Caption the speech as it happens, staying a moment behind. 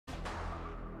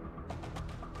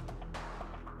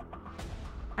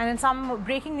And in some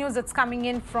breaking news that's coming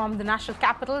in from the national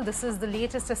capital, this is the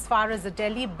latest as far as the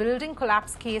Delhi building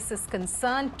collapse case is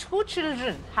concerned. 2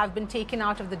 children have been taken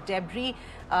out of the debris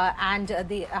and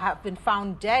they have been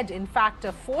found dead. In fact,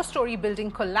 a 4-story building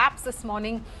collapsed this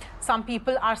morning. Some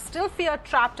people are still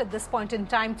fear-trapped at this point in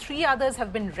time. 3 others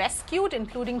have been rescued,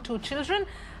 including 2 children.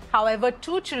 However,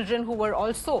 2 children who were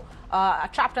also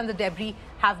trapped on the debris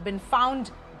have been found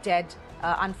dead.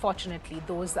 Unfortunately,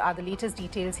 those are the latest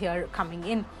details here coming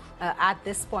in at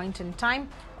this point in time.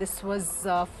 This was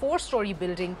a 4-story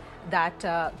building that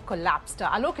collapsed.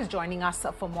 Alok is joining us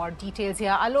for more details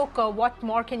here. Alok, what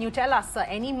more can you tell us?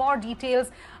 Any more details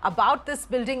about this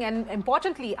building? And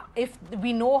importantly, if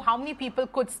we know how many people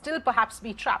could still perhaps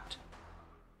be trapped?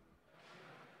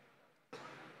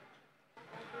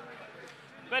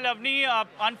 Well, Avni,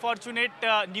 unfortunate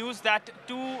news that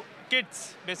 2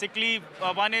 kids, basically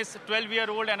one is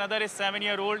 12-year-old, another is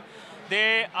 7-year-old.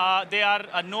 They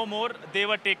are no more. They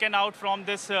were taken out from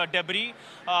this debris.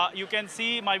 You can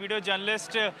see my video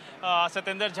journalist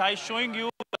Satyendra Jha is showing you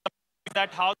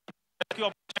that how the rescue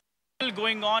operation is still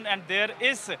going on, and there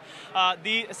is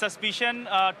the suspicion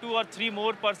 2 or 3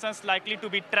 more persons likely to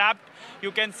be trapped.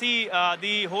 You can see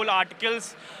the whole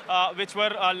articles which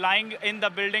were lying in the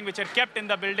building, which are kept in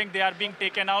the building. They are being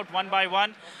taken out one by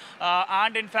one.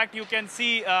 And in fact, you can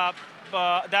see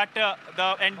that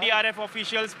the NDRF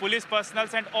officials, police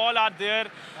personals, and all are there.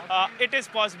 It is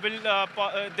possible,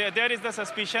 there is the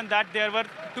suspicion that there were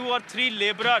 2 or 3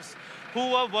 laborers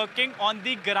who were working on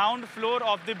the ground floor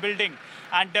of the building.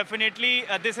 And definitely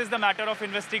this is the matter of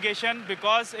investigation,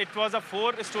 because it was a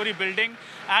 4-story building,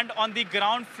 and on the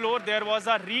ground floor there was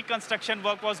a reconstruction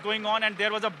work was going on, and there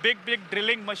was a big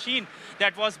drilling machine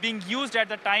that was being used at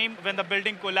the time when the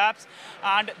building collapsed.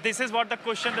 And this is what the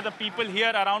question that the people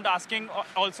here around asking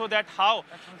also, that how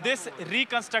this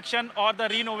reconstruction or the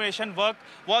renovation work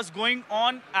was going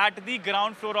on at the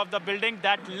ground floor of the building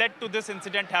that led to this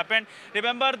incident happen.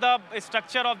 Remember the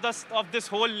structure of this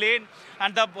whole lane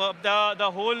and the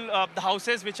whole the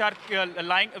houses which are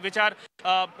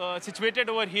situated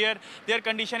over here, their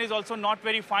condition is also not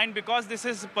very fine, because this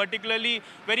is particularly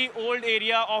very old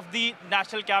area of the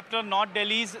national capital, North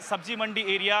Delhi's Sabzi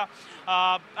Mandi area.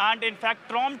 And in fact,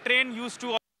 tram train used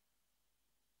to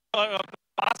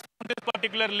pass from this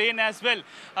particular lane as well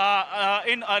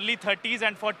in early 30s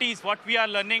and 40s, what we are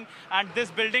learning. And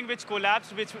this building which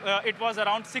collapsed, which it was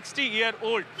around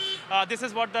 60-year-old. This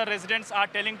is what the residents are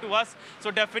telling to us.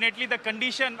 So definitely the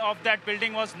condition of that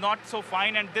building was not so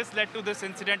fine, and this led to this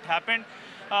incident happen.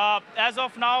 As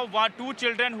of now, 2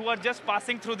 children who were just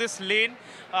passing through this lane,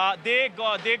 they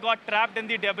got trapped in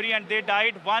the debris and they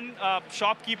died. One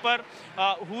shopkeeper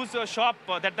whose shop,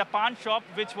 that the pan shop,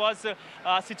 which was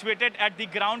situated at the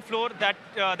ground floor, that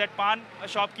pan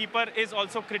shopkeeper is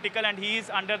also critical, and he is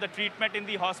under the treatment in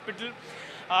the hospital.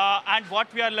 And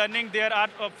what we are learning, there are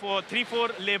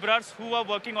 3-4 laborers who are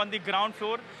working on the ground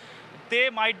floor. They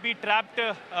might be trapped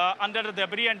under the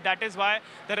debris, and that is why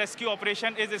the rescue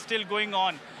operation is still going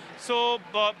on. So,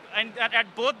 and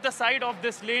at both the side of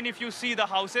this lane, if you see, the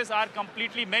houses are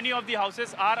completely, many of the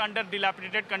houses are under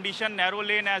dilapidated condition, narrow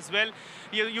lane as well.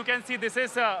 You can see this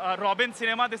is Robin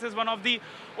Cinema. This is one of the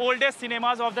oldest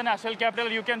cinemas of the national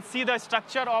capital. You can see the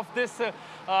structure of this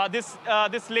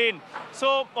this lane.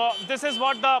 So this is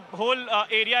what the whole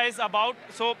area is about.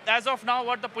 So as of now,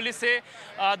 what the police say,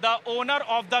 the owner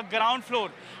of the ground floor,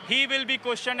 he will be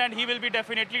questioned and he will be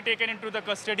definitely taken into the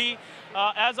custody.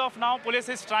 As of now, police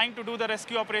is trying to do the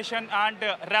rescue operation and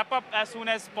wrap up as soon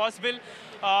as possible.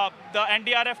 The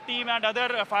NDRF team and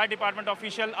other fire department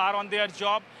officials are on their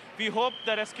job. We hope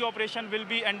the rescue operation will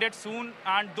be ended soon,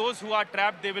 and those who are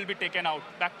trapped, they will be taken out.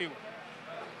 Back to you.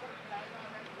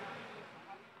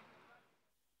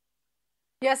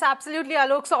 Yes, absolutely,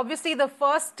 Alok. So obviously the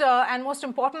first and most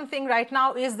important thing right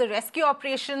now is the rescue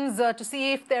operations to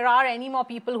see if there are any more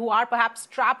people who are perhaps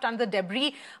trapped under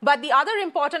debris. But the other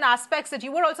important aspects that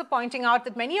you were also pointing out,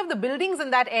 that many of the buildings in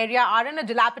that area are in a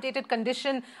dilapidated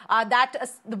condition,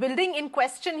 the building in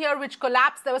question here which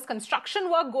collapsed, there was construction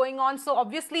work going on. So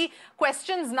obviously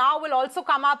questions now will also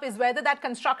come up, is whether that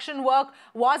construction work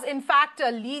was in fact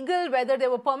legal, whether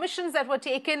there were permissions that were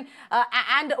taken,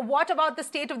 and what about the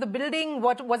state of the building?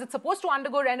 Was it supposed to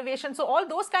undergo renovation? So all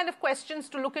those kind of questions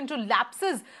to look into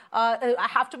lapses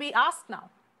have to be asked now.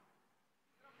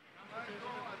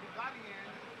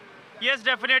 Yes,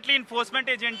 definitely enforcement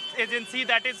agency,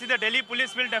 that is the Delhi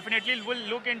police will definitely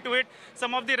look into it.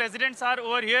 Some of the residents are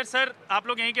over here. Sir, आप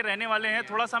लोग यहीं के रहने वाले हैं,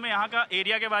 थोड़ा सा हमें यहाँ का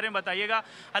एरिया के बारे में बताइएगा.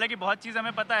 हालांकि बहुत चीज़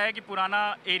हमें पता है कि पुराना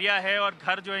एरिया है और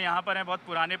घर जो है यहाँ पर है बहुत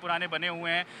पुराने बने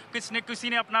हुए हैं. किसी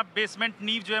ने अपना बेसमेंट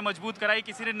नींव जो है मजबूत कराई,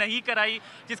 किसी ने नहीं कराई,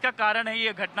 जिसका कारण है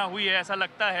ये घटना हुई है, ऐसा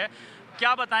लगता है.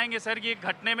 क्या बताएंगे सर ये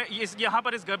घटने में, यहाँ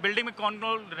पर इस बिल्डिंग में कौन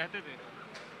लोग रहते थे?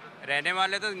 रहने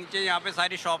वाले तो नीचे यहाँ पे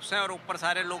सारी शॉप्स हैं और ऊपर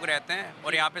सारे लोग रहते हैं,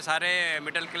 और यहाँ पे सारे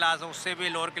मिडिल क्लास उससे भी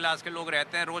लोअर क्लास के लोग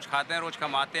रहते हैं, रोज़ खाते हैं, रोज़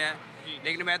कमाते हैं.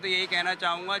 लेकिन मैं तो यही कहना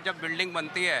चाहूँगा, जब बिल्डिंग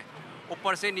बनती है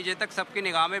ऊपर से नीचे तक सबकी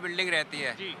निगाह में बिल्डिंग रहती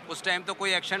है, उस टाइम तो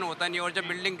कोई एक्शन होता नहीं, और जब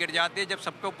बिल्डिंग गिर जाती है, जब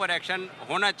सबके ऊपर एक्शन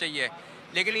होना चाहिए,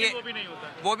 लेकिन ये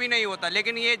वो भी नहीं होता.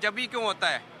 लेकिन ये जब ही क्यों होता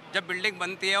है, जब बिल्डिंग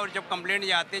बनती है और जब कंप्लेंट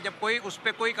जाती है, जब कोई उस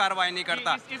पर कोई कार्रवाई नहीं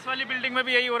करता. इस वाली बिल्डिंग में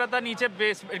भी यही हो रहा था, नीचे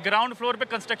ग्राउंड फ्लोर पे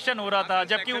कंस्ट्रक्शन हो रहा था,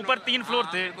 जबकि ऊपर 3 फ्लोर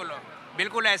थे.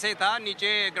 बिल्कुल ऐसे ही था,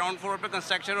 नीचे ग्राउंड फ्लोर पे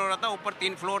कंस्ट्रक्शन हो रहा था, ऊपर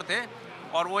 3 फ्लोर थे,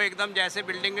 और वो एकदम जैसे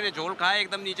बिल्डिंग ने झोल खाया,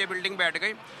 एकदम नीचे बिल्डिंग बैठ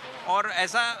गई. और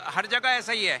ऐसा हर जगह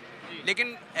ऐसा ही है.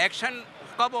 लेकिन एक्शन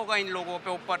कब होगा इन लोगों पे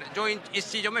ऊपर, जो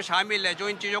इस चीज़ों में शामिल है, जो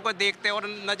इन चीज़ों को देखते हैं और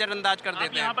नज़रअंदाज कर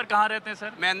देते हैं. यहाँ पर कहाँ रहते हैं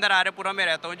सर? मैं अंदर आर्यपुरा में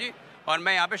रहता हूँ जी, और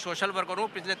मैं यहाँ पे सोशल वर्कर हूँ.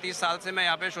 पिछले 30 साल से मैं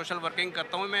यहाँ पे सोशल वर्किंग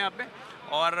करता हूँ मैं यहाँ पे.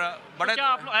 और बड़े क्या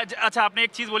आप अच्छा, आपने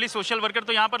एक चीज़ बोली सोशल वर्कर,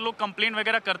 तो यहाँ पर लोग कंप्लेंट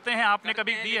वगैरह करते हैं, आपने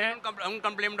कभी दी है? उन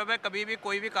कंप्लेंटों पे कभी भी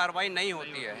कोई भी कार्रवाई नहीं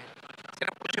होती है.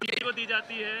 को दी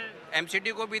जाती है,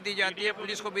 एमसीडी को भी दी जाती है,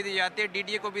 पुलिस को भी दी जाती है,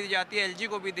 डीडीए को भी दी जाती है, एलजी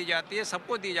को भी दी जाती है,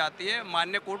 सबको दी जाती है,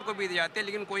 माननीय कोर्ट को भी दी जाती है,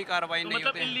 लेकिन कोई कार्रवाई नहीं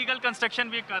होती है. इलीगल कंस्ट्रक्शन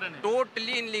भी एक कारण है.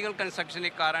 टोटली इलीगल कंस्ट्रक्शन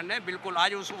एक कारण है, बिल्कुल.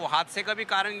 आज उस हादसे का भी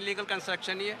कारण इलीगल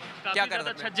कंस्ट्रक्शन ही है. क्या कर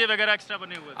सकते हैं, छज्जे वगैरह एक्स्ट्रा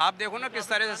बने हुए. आप देखो ना किस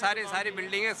तरह से सारी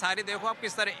बिल्डिंगें, सारी देखो आप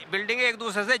किस तरह बिल्डिंगें एक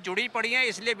दूसरे से जुड़ी पड़ी हैं,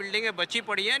 इसलिए बिल्डिंगें बची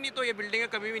पड़ी हैं, नहीं तो ये बिल्डिंगें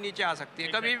कभी भी नीचे आ सकती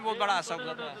है, कभी भी बहुत बड़ा असर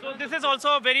होता है. So this is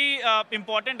also a very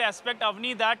important aspect,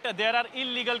 Avni, that there are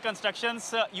illegal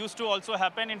constructions used to also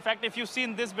happen. In fact, if you see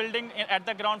in this building at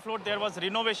the ground floor, there was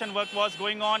renovation work was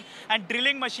going on and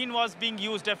drilling machine was being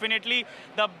used. Definitely,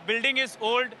 the building is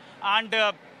old, and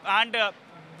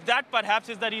that perhaps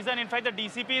is the reason. In fact, the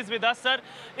DCP is with us, sir.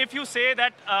 If you say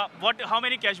that, how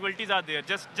many casualties are there?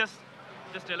 Just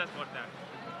tell us about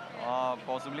that.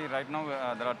 Possibly right now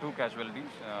there are 2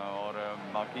 casualties, और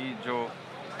बाकी जो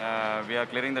we are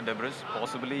clearing the debris.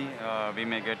 Possibly we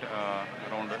may get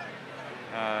around.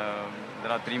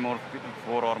 There are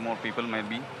 4 or more people may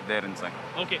be there inside.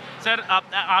 Okay, sir.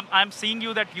 I'm seeing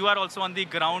you that you are also on the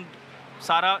ground.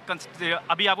 सारा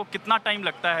अभी आपको कितना time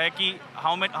लगता है कि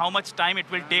how much time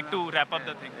it will take to wrap up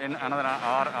the thing? In another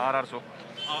hour or so.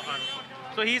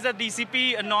 So he is the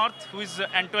DCP North, who is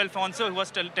Anto Alfonso, who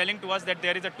was telling to us that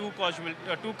there is a 2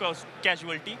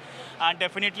 casualty, and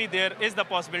definitely there is the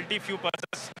possibility few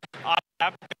persons are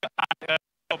trapped, and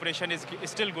operation is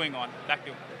still going on. Back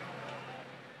to you.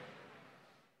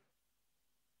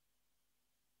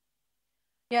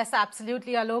 Yes,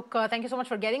 absolutely, Alok. Thank you so much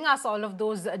for getting us all of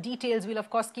those details. We'll, of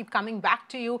course, keep coming back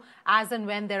to you as and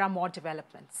when there are more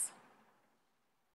developments.